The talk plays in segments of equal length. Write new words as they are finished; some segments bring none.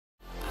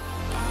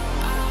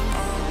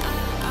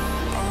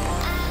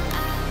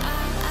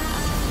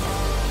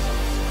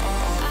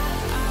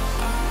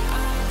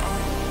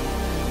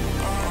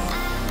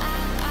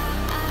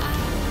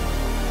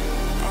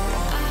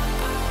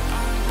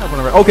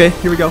camera. Okay,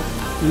 here we go.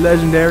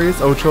 Legendaries.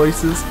 Oh,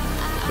 choices.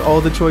 All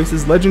the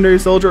choices. Legendary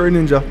soldier or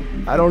ninja.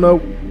 I don't know.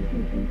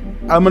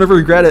 I'm gonna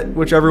regret it,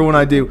 whichever one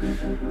I do.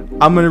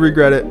 I'm gonna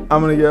regret it.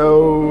 I'm gonna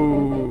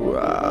go.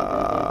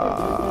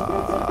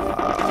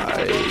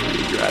 I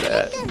regret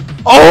it.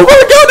 Oh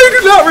my god, I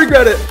do not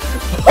regret it.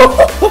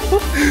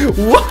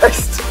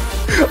 What?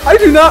 I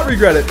do not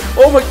regret it.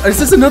 Oh my, is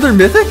this another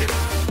mythic?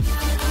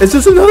 Is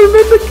this another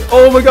mythic?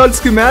 Oh my god,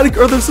 schematic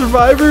or the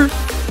survivor?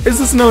 Is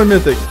this another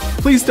mythic?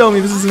 Please tell me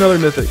this is another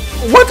mythic.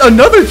 What?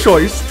 Another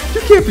choice? You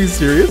can't be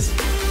serious.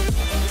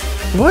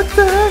 What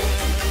the heck?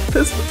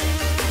 Pistol.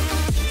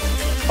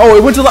 Oh,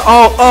 it went to the.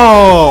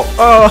 Oh.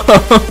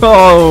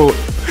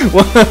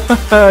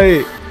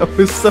 Why?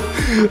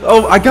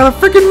 Oh, I got a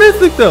freaking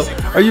mythic though.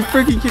 Are you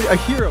freaking kidding? A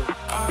hero.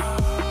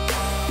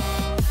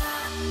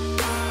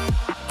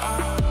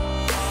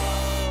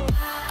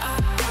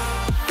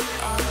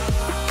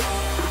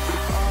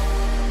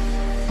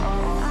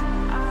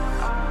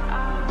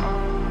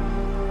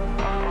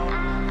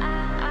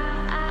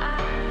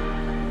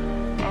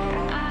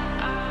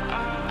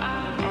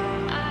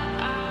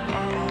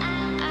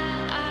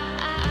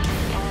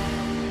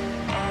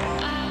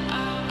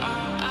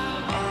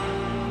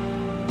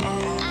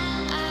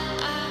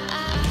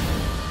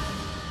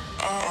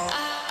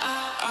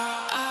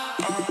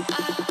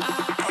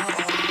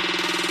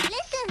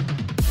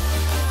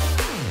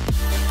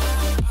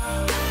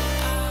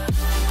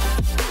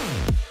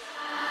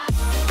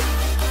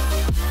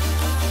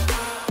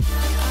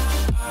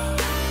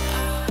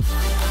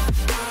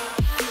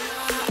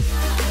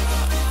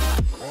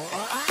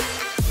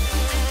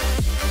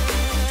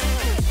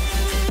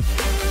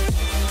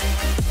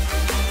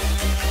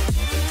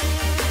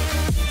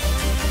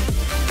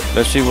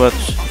 Let's see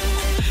what's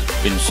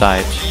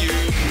inside.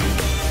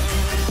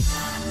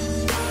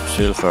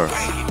 Silver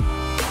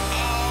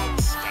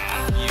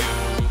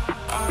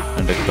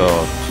and the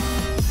gold.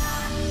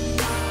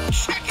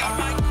 Check out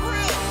my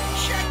grill.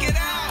 Check it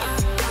out.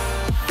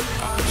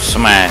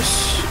 Smash.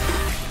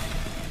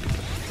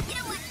 You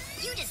know what?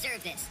 You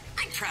deserve this.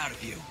 I'm proud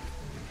of you.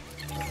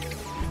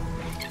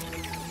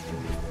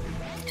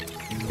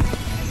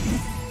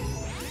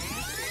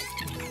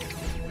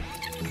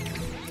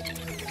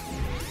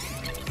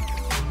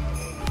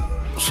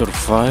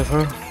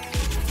 Survivor,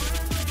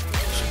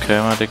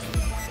 schematic,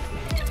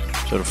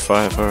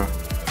 survivor,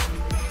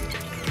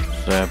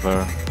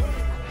 saber,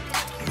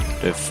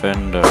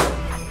 defender.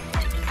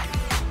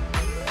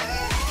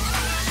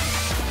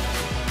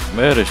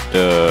 Where is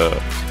the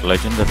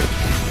legendary?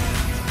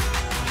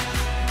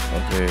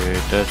 Okay,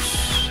 that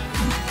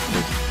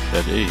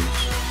is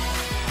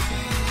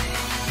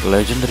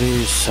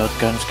legendary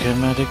shotgun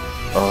schematic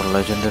or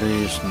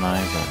legendary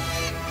sniper.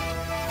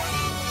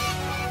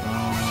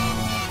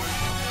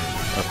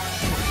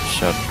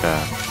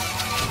 Shotgun.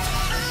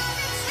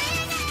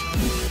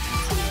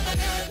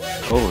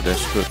 Oh,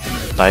 that's good.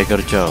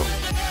 Tiger Jaw.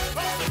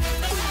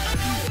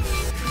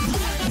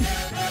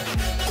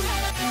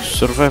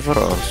 Survivor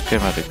or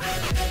schematic?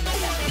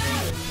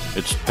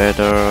 It's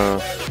better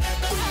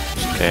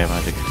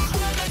schematic.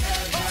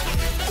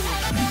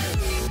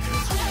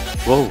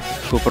 Whoa,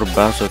 Cooper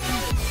Bassett.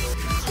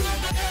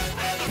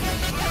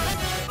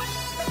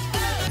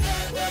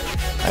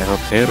 I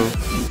hope hero.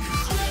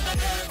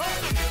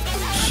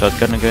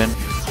 Shotgun again.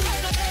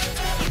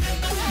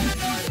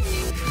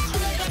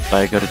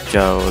 Tiger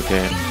Jaw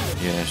again.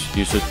 Yes,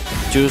 you should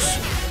choose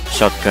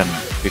shotgun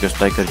because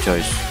Tiger Jaw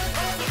is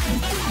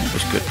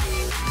good.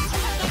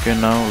 Okay,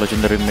 now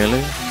legendary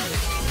melee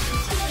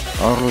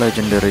or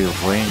legendary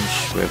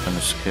range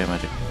weapon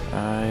schematic.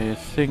 I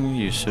think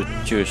you should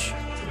choose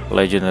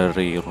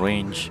legendary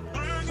range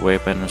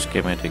weapon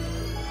schematic.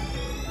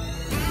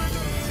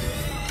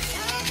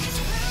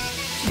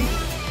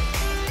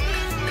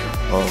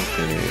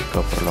 Okay,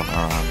 copper long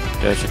arm.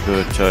 That's a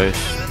good choice.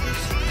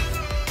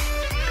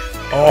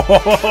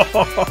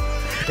 Oh,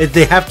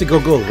 they have to go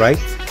gold, right?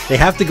 They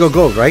have to go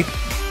gold, right?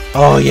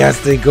 Oh yes,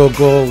 they go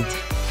gold.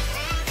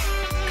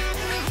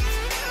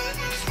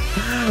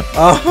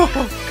 Oh,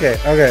 okay.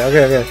 Okay,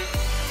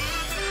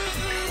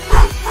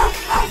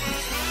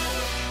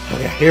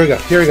 here we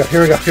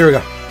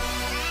go.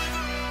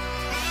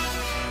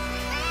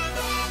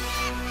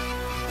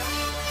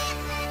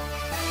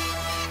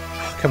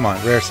 Come on,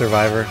 rare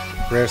survivor.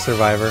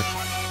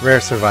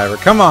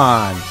 Come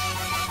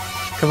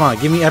on,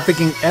 give me epic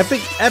and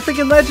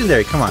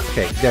legendary. Come on,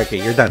 okay,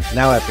 you're done.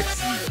 Now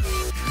epics.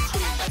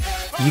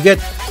 You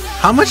get,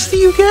 how much do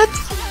you get?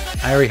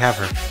 I already have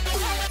her.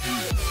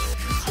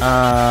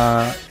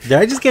 Did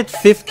I just get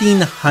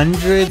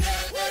 1500?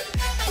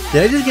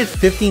 Did I just get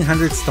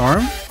 1500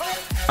 storm?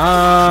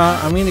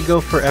 I'm gonna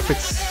go for epic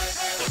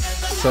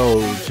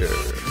soldier.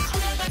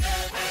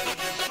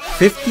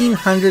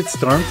 1500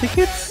 storm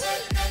tickets?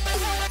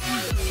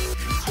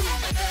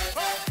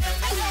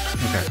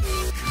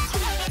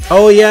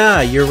 Oh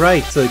yeah, you're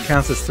right. So it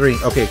counts as 3.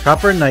 Okay,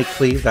 Copper Night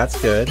Cleave, that's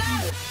good.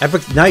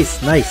 Epic,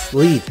 nice,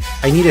 lead.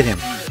 I needed him.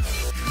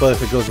 But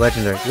if it goes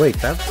legendary, wait,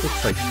 that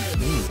looks like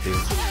me, dude.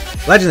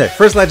 Legendary,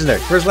 first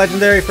legendary.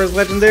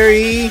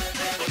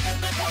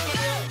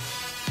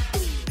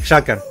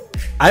 Shotgun.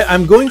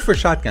 I'm going for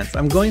shotguns.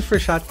 I'm going for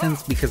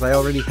shotguns because I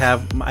already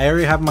have my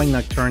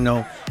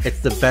Nocturno. It's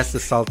the best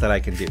assault that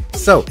I can do.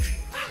 So,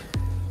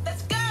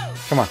 Let's go.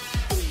 come on.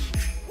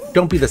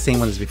 Don't be the same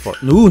one as before.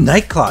 Ooh,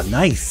 Nightclaw.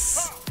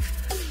 Nice.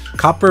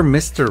 Copper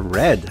Mr.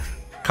 Red.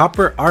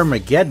 Copper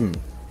Armageddon.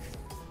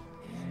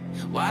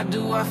 Why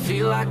do I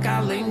feel like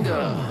I linger?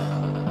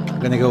 I'm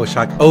gonna go with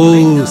shotgun.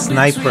 Oh,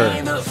 Sniper.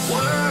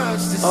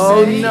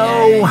 Oh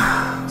no!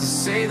 To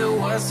say the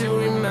words to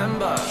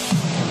remember.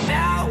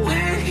 Now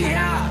we're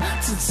here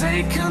to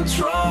take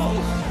control.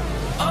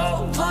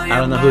 I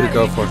don't know who to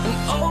go for.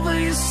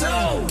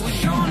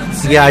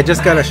 Yeah, I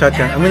just got a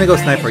shotgun. I'm gonna go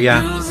Sniper,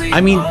 yeah. I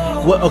mean,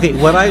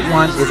 what I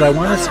want is I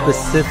want a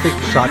specific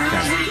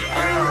shotgun.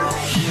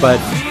 But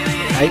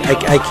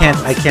I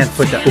can't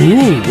put that.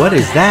 Ooh, what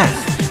is that?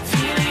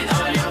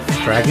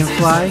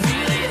 Dragonfly?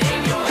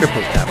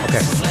 Triple tap,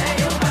 okay.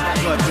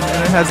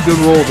 And it has good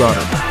rolls on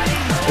it.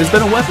 It's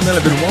been a weapon that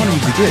I've been wanting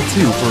to get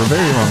too for a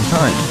very long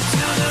time.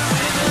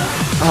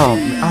 Oh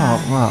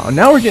wow.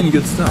 Now we're getting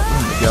good stuff.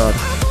 Oh my god.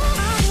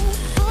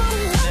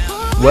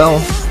 Well,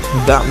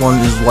 that one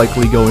is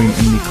likely going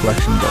in the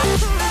collection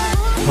box.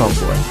 Oh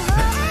boy.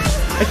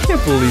 I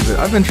can't believe it.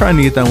 I've been trying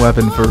to get that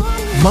weapon for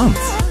months.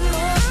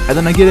 And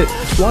then I get it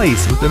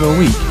twice within a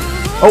week.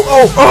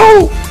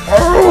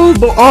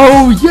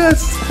 Oh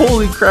yes!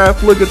 Holy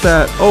crap, look at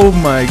that. Oh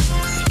my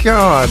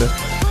god.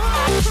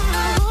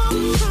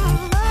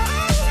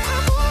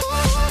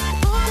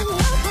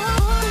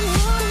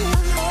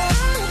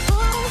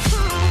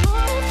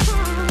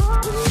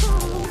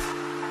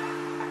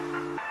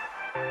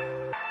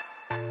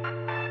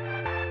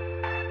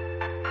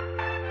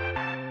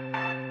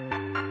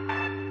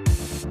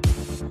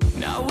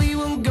 Now we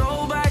won't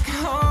go back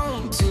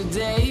home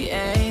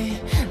today,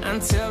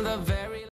 until the